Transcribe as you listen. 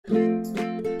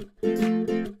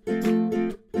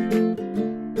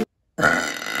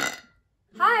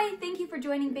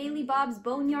Bob's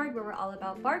Boneyard, where we're all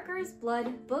about barkers,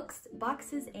 blood, books,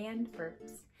 boxes, and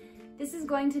burps. This is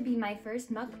going to be my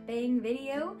first mukbang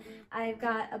video. I've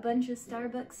got a bunch of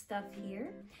Starbucks stuff here.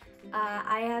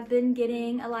 I have been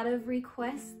getting a lot of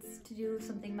requests to do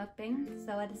something mukbang,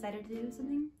 so I decided to do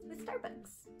something with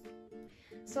Starbucks.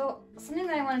 So, something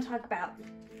that I want to talk about.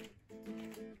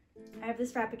 I have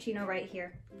this Frappuccino right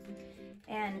here.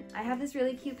 And I have this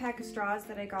really cute pack of straws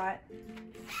that I got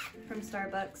from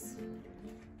Starbucks.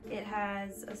 It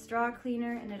has a straw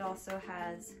cleaner, and it also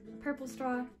has a purple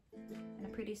straw and a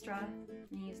pretty straw.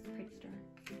 And I use the pretty straw.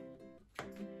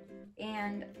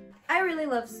 And I really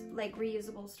love like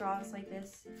reusable straws like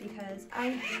this because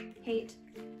I hate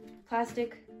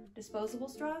plastic disposable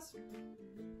straws.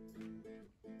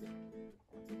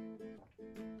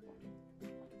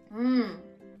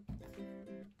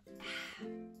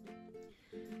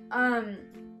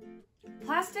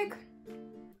 Plastic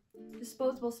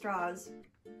disposable straws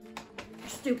are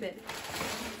stupid.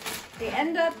 They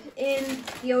end up in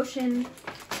the ocean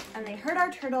and they hurt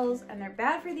our turtles and they're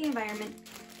bad for the environment.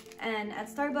 And at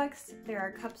Starbucks, there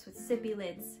are cups with sippy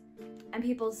lids and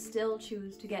people still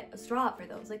choose to get a straw for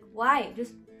those. Like, why?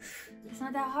 Just, it's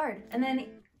not that hard. And then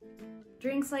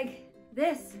drinks like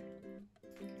this,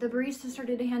 the barista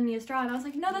started to hand me a straw and I was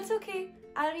like, no, that's okay.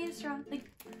 I don't need a straw. Like,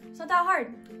 it's not that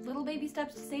hard. Little baby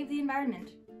steps to save the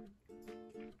environment.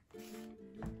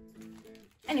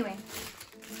 Anyway,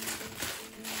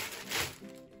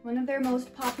 one of their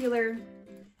most popular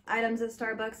items at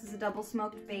Starbucks is a double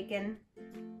smoked bacon.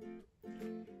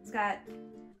 It's got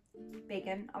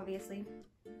bacon, obviously,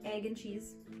 egg and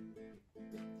cheese.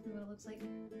 This is what it looks like.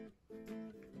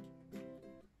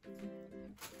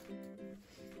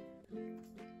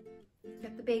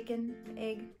 Got the bacon, the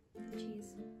egg, the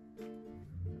cheese.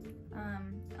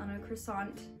 On a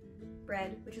croissant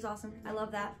bread, which is awesome. I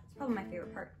love that. It's probably my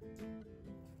favorite part.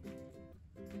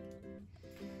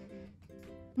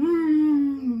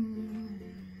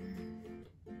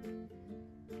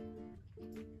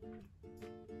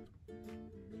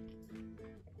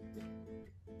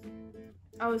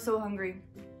 I was so hungry.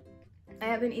 I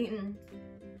haven't eaten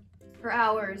for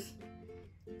hours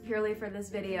purely for this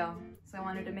video, so I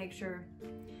wanted to make sure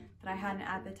that I had an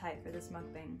appetite for this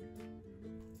mukbang.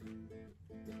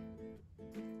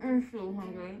 I'm so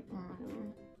hungry.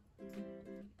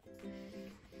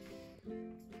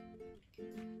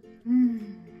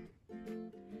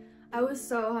 I was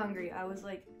so hungry. I was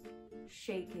like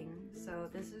shaking, so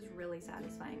this is really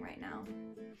satisfying right now.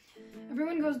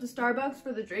 Everyone goes to Starbucks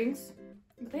for the drinks,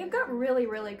 but they've got really,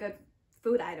 really good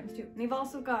food items too. And they've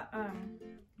also got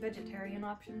vegetarian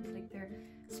options, like their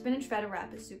spinach feta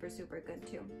wrap is super, super good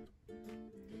too.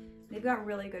 They've got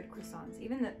really good croissants,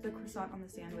 even the croissant on the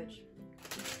sandwich.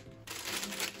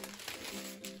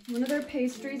 One of their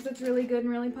pastries that's really good and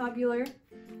really popular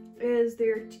is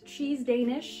their cheese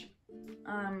Danish.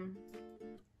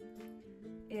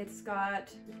 It's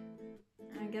got,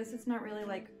 I guess it's not really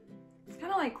like, it's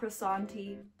kind of like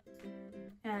croissant-y,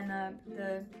 and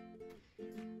the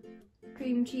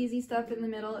cream cheesy stuff in the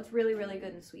middle. It's really, really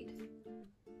good and sweet.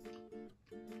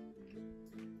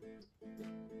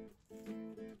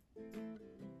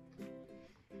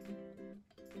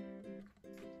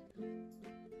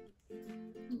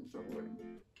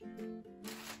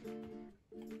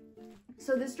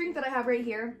 So this drink that I have right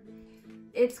here,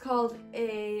 it's called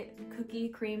a cookie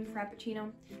cream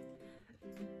frappuccino.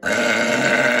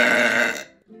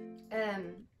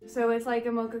 So it's like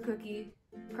a mocha cookie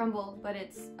crumble, but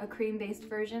it's a cream-based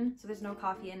version, so there's no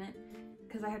coffee in it,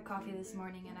 because I had coffee this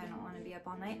morning and I don't want to be up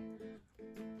all night.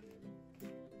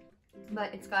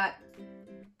 But it's got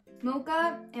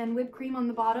mocha and whipped cream on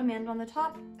the bottom and on the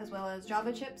top, as well as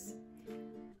Java chips,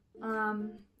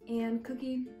 and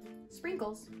cookie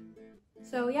sprinkles.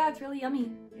 So yeah, it's really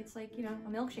yummy. It's like, you know, a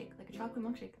milkshake, like a chocolate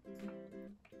milkshake.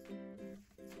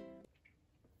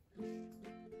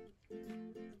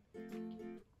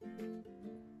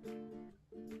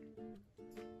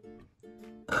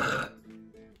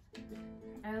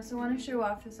 I also want to show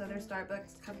off this other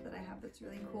Starbucks cup that I have that's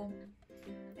really cool.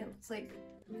 It's like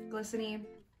glistening,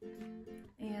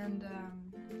 and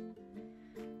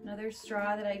another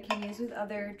straw that I can use with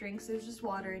other drinks. There's just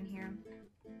water in here.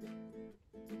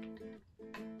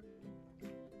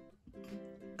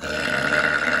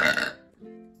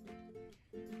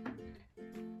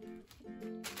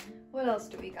 What else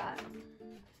do we got?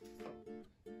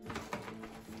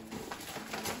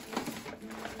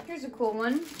 Here's a cool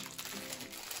one.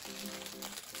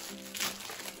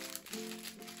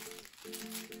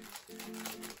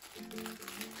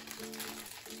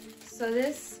 So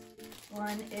this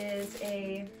one is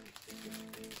a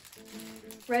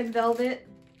red velvet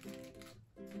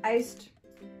iced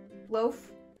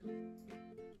loaf.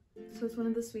 So it's one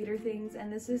of the sweeter things,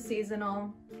 and this is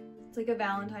seasonal. It's like a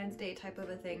Valentine's Day type of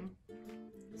a thing.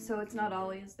 So it's not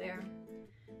always there.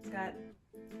 It's got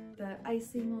the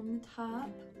icing on the top.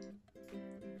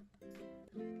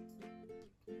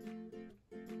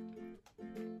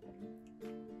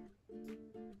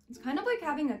 It's kind of like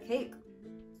having a cake.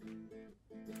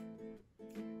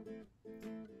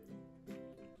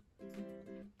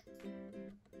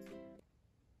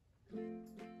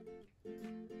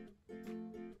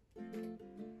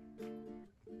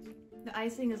 The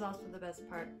icing is also the best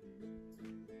part.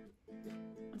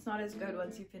 It's not as good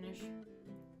once you finish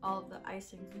all of the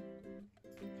icing.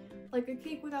 Like a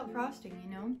cake without frosting, you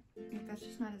know? Like, that's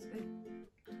just not as good.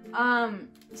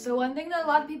 So one thing that a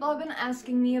lot of people have been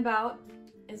asking me about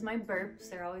is my burps.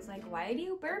 They're always like, why do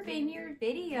you burp in your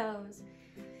videos?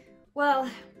 Well,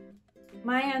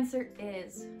 my answer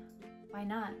is, why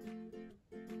not?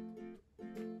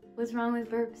 What's wrong with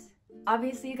burps?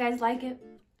 Obviously you guys like it.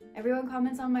 Everyone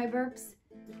comments on my burps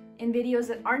in videos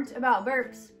that aren't about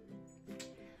burps.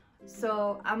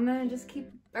 So I'm gonna just keep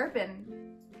burping.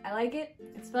 I like it,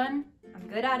 it's fun, I'm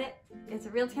good at it. It's a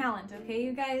real talent, okay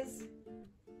you guys?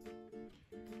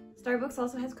 Starbucks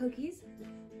also has cookies.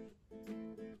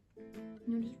 You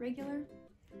know, just regular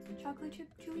chocolate chip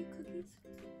chewy cookies.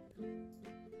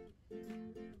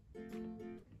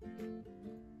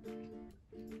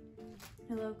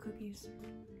 I love cookies.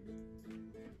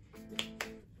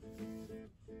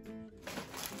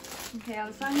 Okay, I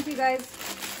was talking to you guys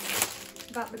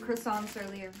about the croissants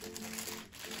earlier.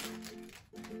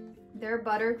 Their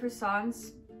butter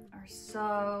croissants are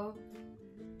so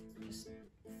just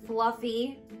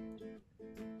fluffy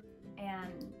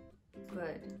and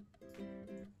good.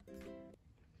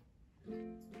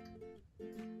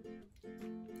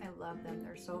 I love them.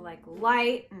 They're so like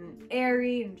light and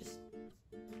airy and just,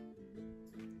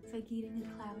 it's like eating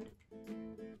a cloud.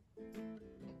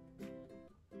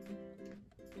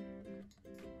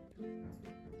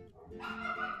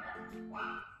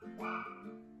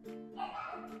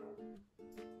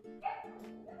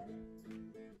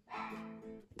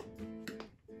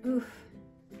 Oof.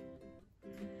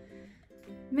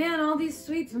 Man, all these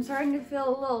sweets, I'm starting to feel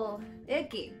a little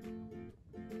icky.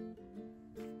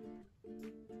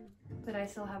 But I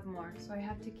still have more, so I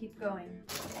have to keep going.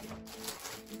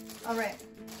 All right.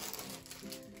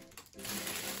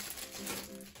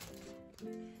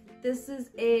 This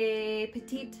is a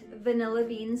petite vanilla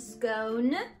bean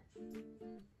scone.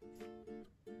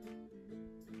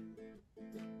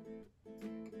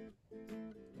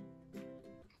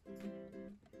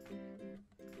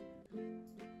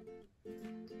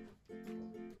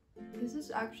 This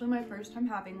is actually my first time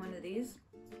having one of these.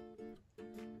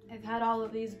 I've had all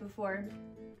of these before.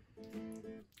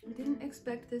 I didn't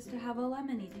expect this to have a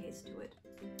lemony taste to it.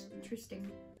 Interesting.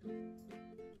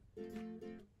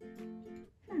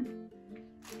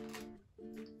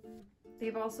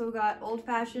 They've also got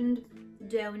old-fashioned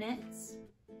donuts.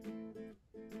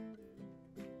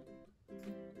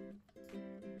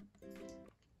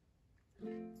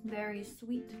 Very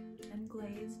sweet and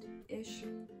glazed-ish.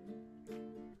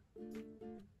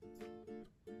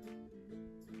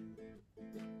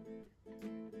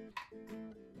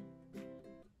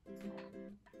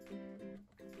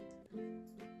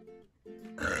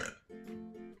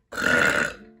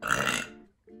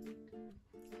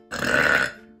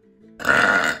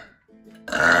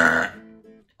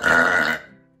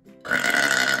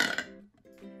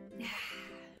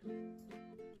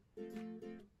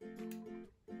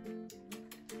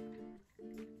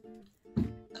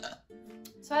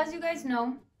 So as you guys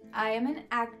know, I am an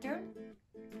actor.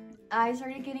 I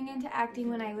started getting into acting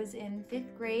when I was in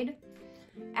 5th grade.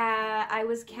 I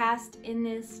was cast in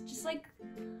this just like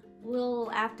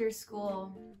little after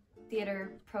school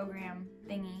theater program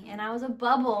thingy, and I was a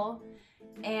bubble,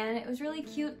 and it was really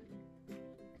cute,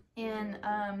 and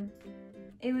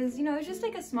it was, you know, it was just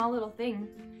like a small little thing,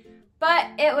 but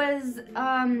it was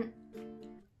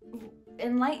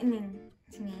enlightening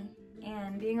to me,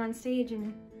 and being on stage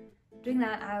and doing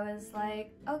that, I was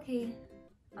like, okay,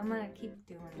 I'm gonna keep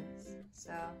doing this.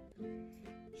 So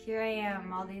here I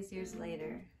am all these years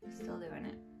later, still doing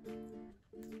it.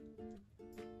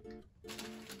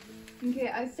 Okay,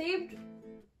 I saved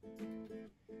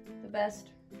the best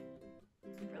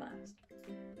for last,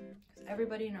 because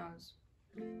everybody knows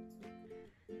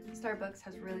Starbucks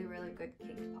has really, really good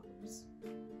cake pops.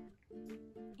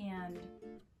 And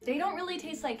they don't really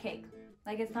taste like cake.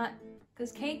 Like, it's not,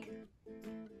 because cake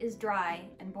is dry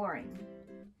and boring.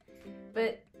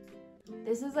 But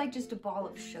this is like just a ball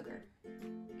of sugar.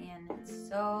 And it's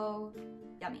so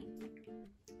yummy.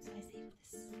 So I saved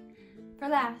this. for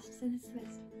last, since it's the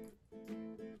best.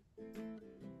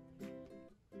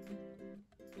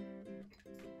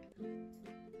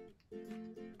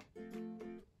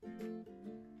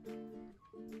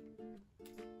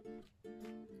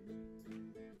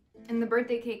 And the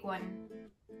birthday cake one,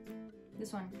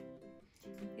 this one,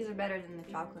 these are better than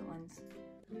the chocolate ones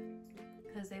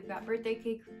because they've got birthday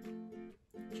cake,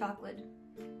 chocolate,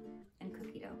 and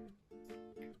cookie dough.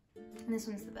 And this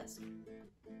one's the best.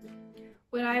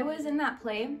 When I was in that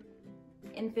play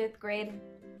in 5th grade,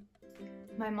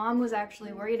 my mom was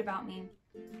actually worried about me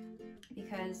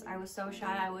because I was so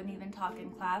shy I wouldn't even talk in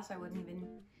class. I wouldn't even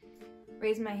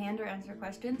raise my hand or answer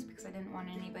questions because I didn't want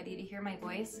anybody to hear my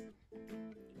voice.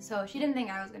 So she didn't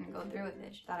think I was going to go through with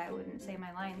it. She thought I wouldn't say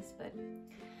my lines, but...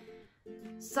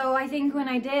 So I think when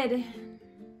I did,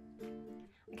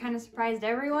 I kind of surprised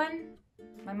everyone,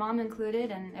 my mom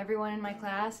included, and everyone in my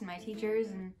class and my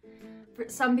teachers, and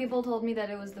some people told me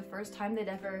that it was the first time they'd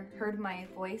ever heard my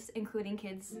voice, including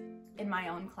kids in my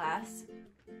own class.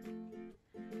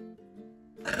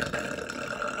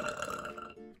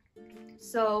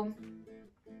 So,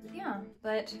 yeah,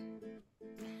 but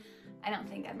I don't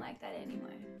think I'm like that anymore.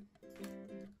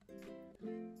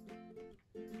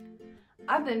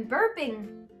 I've been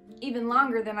burping even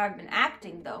longer than I've been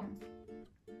acting, though.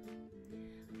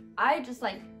 I just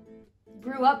like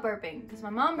grew up burping because my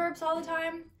mom burps all the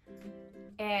time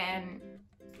and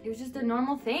it was just a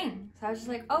normal thing. So I was just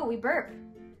like, oh, we burp.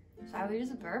 So I would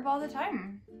just burp all the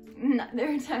time.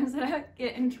 There are times that I would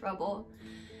get in trouble.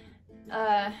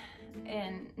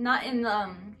 And not in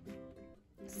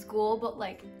school, but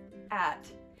like at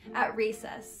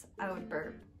recess, I would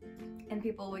burp. And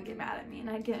people would get mad at me and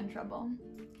I'd get in trouble.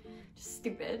 Just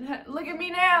stupid. Look at me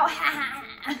now!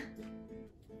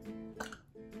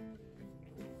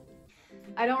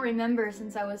 I don't remember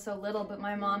since I was so little, but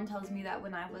my mom tells me that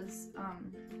when I was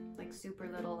like super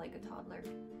little, like a toddler,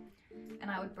 and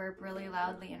I would burp really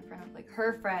loudly in front of like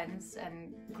her friends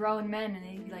and grown men, and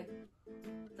they'd be like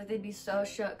they'd be so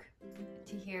shook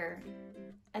to hear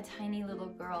a tiny little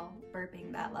girl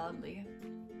burping that loudly.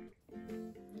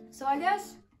 So I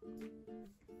guess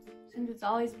since it's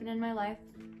always been in my life,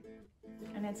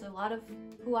 and it's a lot of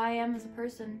who I am as a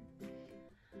person,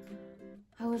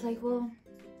 I was like, well,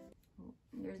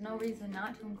 there's no reason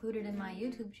not to include it in my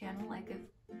YouTube channel. Like, if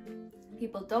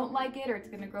people don't like it, or it's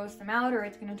gonna gross them out, or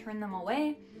it's gonna turn them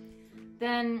away,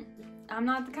 then I'm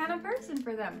not the kind of person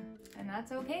for them, and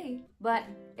that's okay. But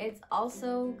it's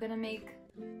also gonna make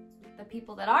the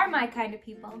people that are my kind of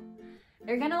people,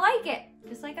 they're gonna like it,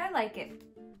 just like I like it.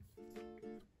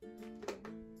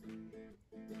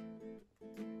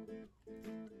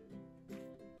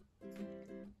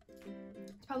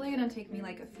 It's probably gonna take me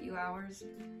like a few hours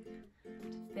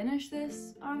to finish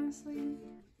this, honestly.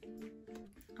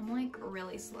 I'm like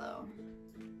really slow.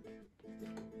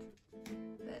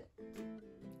 But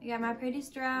I got my pretty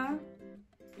straw.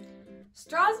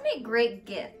 Straws make great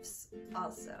gifts,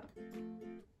 also.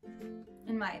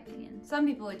 In my opinion. Some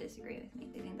people would disagree with me.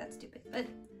 They think that's stupid. But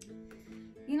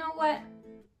you know what?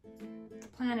 The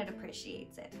planet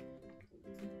appreciates it.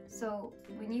 So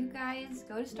when you guys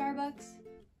go to Starbucks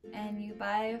and you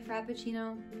buy a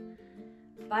Frappuccino,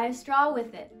 buy a straw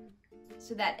with it,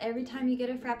 so that every time you get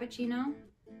a Frappuccino,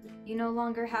 you no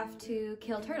longer have to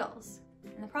kill turtles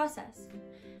in the process.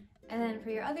 And then for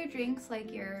your other drinks,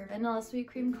 like your vanilla sweet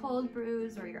cream cold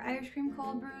brews or your Irish cream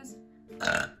cold brews,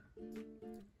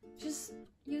 just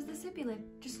use the sippy lid.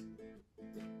 Just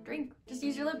drink. Just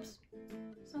use your lips.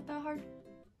 It's not that hard.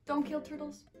 Don't kill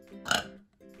turtles.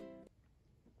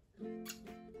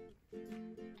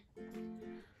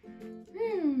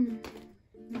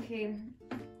 Okay,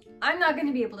 I'm not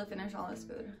gonna be able to finish all this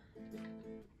food.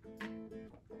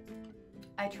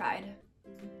 I tried,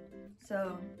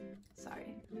 so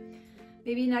sorry.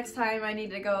 Maybe next time I need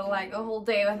to go like a whole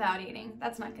day without eating.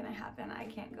 That's not gonna happen. I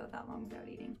can't go that long without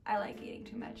eating. I like eating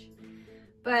too much.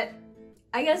 But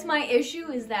I guess my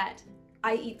issue is that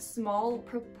I eat small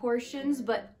proportions,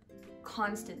 but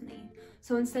constantly.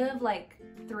 So instead of like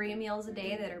 3 meals a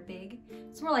day that are big,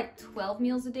 it's more like 12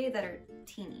 meals a day that are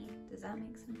teeny. Does that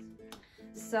make sense?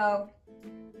 So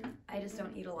I just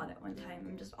don't eat a lot at one time.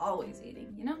 I'm just always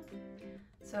eating, you know?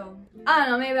 So I don't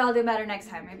know, maybe I'll do better next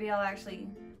time. Maybe I'll actually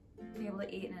be able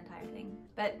to eat an entire thing.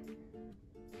 But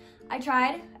I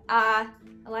tried. A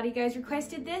lot of you guys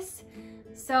requested this,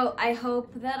 so I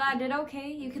hope that I did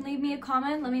okay. You can leave me a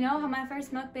comment. Let me know how my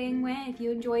first mukbang went, if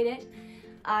you enjoyed it.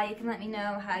 You can let me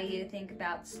know how you think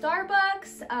about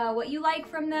Starbucks, what you like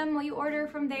from them, what you order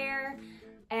from there,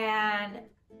 and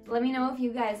let me know if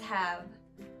you guys have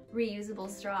reusable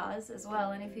straws as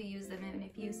well, and if you use them, and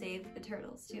if you save the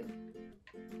turtles too.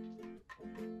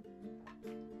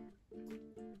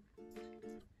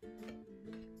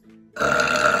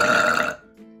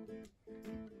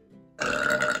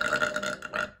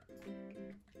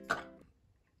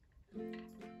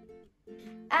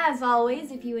 As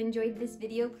always, if you enjoyed this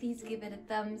video, please give it a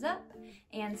thumbs up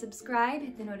and subscribe,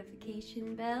 hit the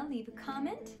notification bell, leave a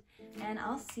comment, and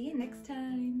I'll see you next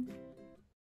time.